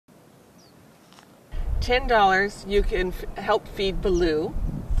$10, you can help feed Baloo.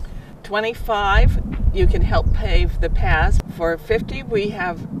 $25, you can help pave the paths. For $50, we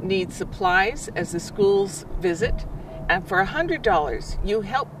need supplies as the schools visit. And for $100,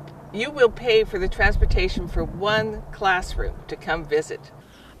 you will pay for the transportation for one classroom to come visit.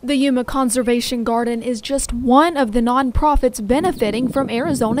 The Yuma Conservation Garden is just one of the nonprofits benefiting from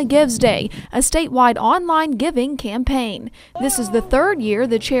Arizona Gives Day, a statewide online giving campaign. This is the third year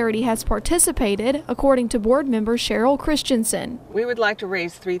the charity has participated, according to board member Cheryl Christensen. We would like to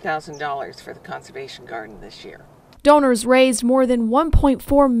raise $3,000 for the Conservation Garden this year. Donors raised more than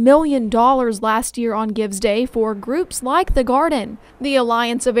 $1.4 million last year on Gives Day for groups like the Garden. The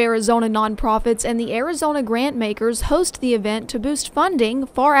Alliance of Arizona Nonprofits and the Arizona Grant Makers host the event to boost funding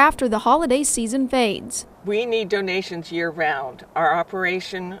far after the holiday season fades. We need donations year-round. Our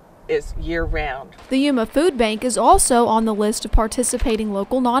operation is year-round. The Yuma Food Bank is also on the list of participating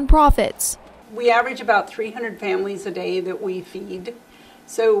local nonprofits. We average about 300 families a day that we feed.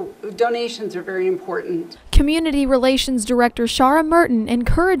 So donations are very important. Community Relations Director Shara Merton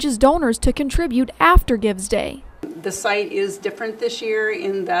encourages donors to contribute after Gives Day. The site is different this year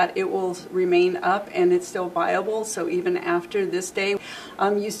in that it will remain up and it's still viable. So even after this day,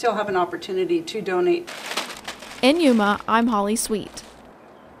 you still have an opportunity to donate. In Yuma, I'm Holly Sweet.